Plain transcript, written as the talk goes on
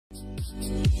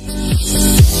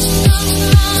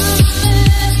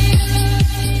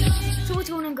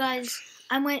guys,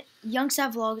 I'm with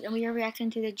Youngsta Vlogs, and we are reacting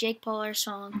to the Jake Paul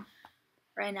song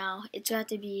right now. It's got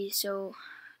to be so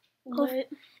lit.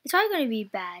 It's probably going to be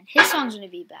bad. His song's going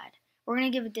to be bad. We're going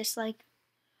to give a dislike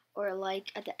or a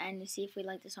like at the end to see if we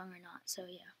like the song or not. So,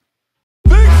 yeah.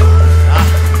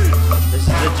 This is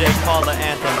the Jake Paul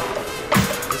anthem.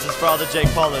 This is for all the Jake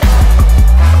Paulers.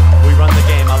 We run the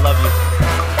game. I love you.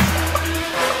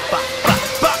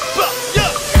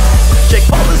 Jake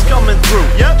Paul is coming through.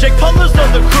 Jake Paulers are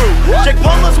the crew. Jake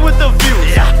Paulers with the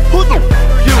views. Who the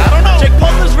you? I don't know. Jake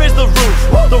Paulers raise the roof.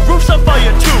 The roof's on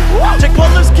fire too. Jake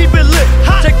Paulers keep it lit.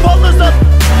 Jake Paulers up.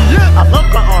 I love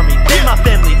my army. They my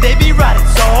family. They be riding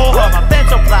so hard. My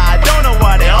fans so fly. I don't know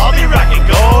why they all be rocking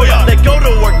gold. They go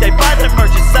to work. They buy their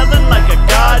merch. It's selling like a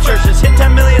god. Churches hit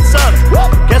 10 million subs.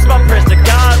 Guess my prayers to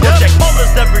God. Well, Jake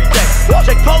Paulers every day.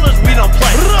 Jake Paulers we don't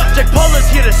play. Jake Paulers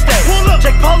here to stay.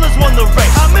 Jake Paulers won the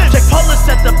race. Jake Paulers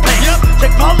set the pace.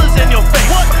 Jake Paulers in your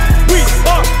face. We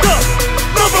are the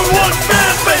 #1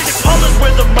 fan base. Jake Paulers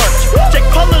wear the merch. Jake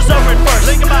Paulers are in first.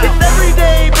 It's every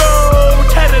day, bro.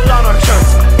 Tatted on our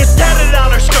shirts. It's tatted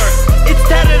on our skirts. It's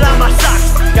tatted on my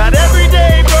socks. Got every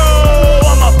day, bro.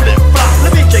 On my flip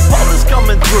flops. Jake Paulers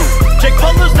coming through. Jake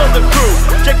Paulers are the crew.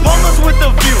 Jake Paulers with the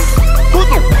views. Who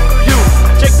the you?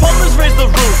 Jake Paulers raise the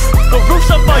roof. The roof's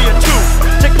on fire too.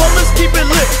 Jake Paulers keep it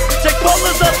lit. Jake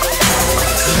Paulers up.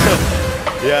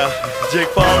 Yeah, Jake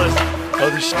Paulers.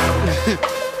 Holy shit.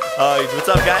 What's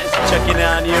up, guys? Checking in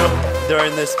on you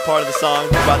during this part of the song.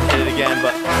 We're about to hit it again,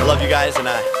 but I love you guys, and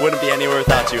I wouldn't be anywhere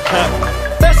without you.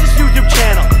 Fastest YouTube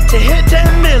channel to hit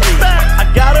 10 million.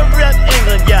 I gotta rep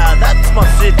England, yeah, that's my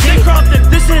city. Jake Crompton,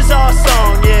 this is our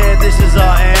song, yeah, this is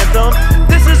our anthem.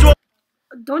 This is what.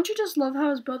 Don't you just love how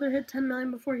his brother hit 10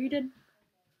 million before he did?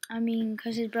 I mean,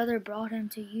 because his brother brought him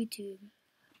to YouTube.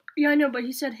 Yeah, I know, but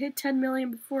he said hit 10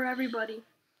 million before everybody.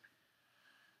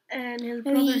 And his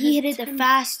brother he hit it the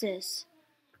fastest.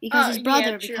 Because his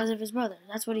brother, because of his brother.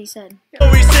 That's what he said.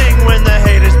 We sing when the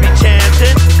haters be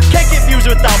chanting. Can't get views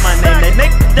without my name. They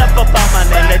make stuff about my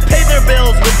name. They pay their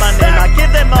bills with my name. I give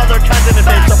them all their kinds of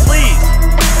advice. So please,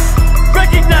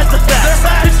 recognize the facts.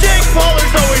 The Jake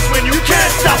Paulers always win. You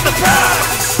can't stop the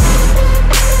pass.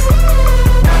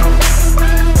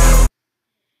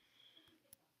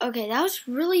 Okay, that was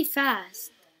really fast.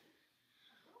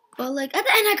 But, like, at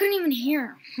the end, I couldn't even hear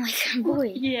him. Like,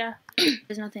 boy. Yeah.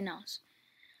 There's nothing else.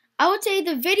 I would say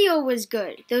the video was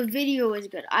good. The video was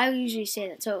good. I usually say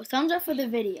that. So, thumbs up for the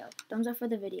video. Thumbs up for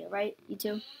the video, right? You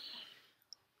too?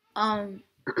 And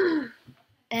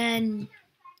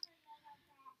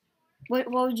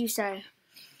what would you say?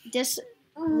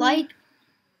 Like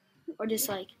or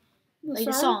dislike? Like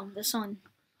the song.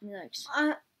 Lyrics.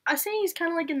 I say he's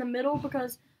kind of like in the middle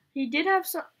because he did have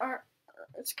some.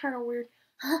 It's kind of weird.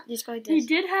 Just go like this. He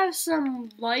did have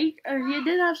some he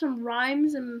did have some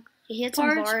rhymes and he hit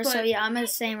some bars. So yeah, I'm the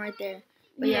same right there.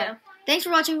 But yeah, thanks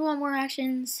for watching. If you want more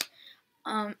reactions,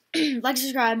 like,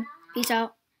 subscribe. Peace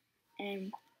out,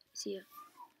 and see ya.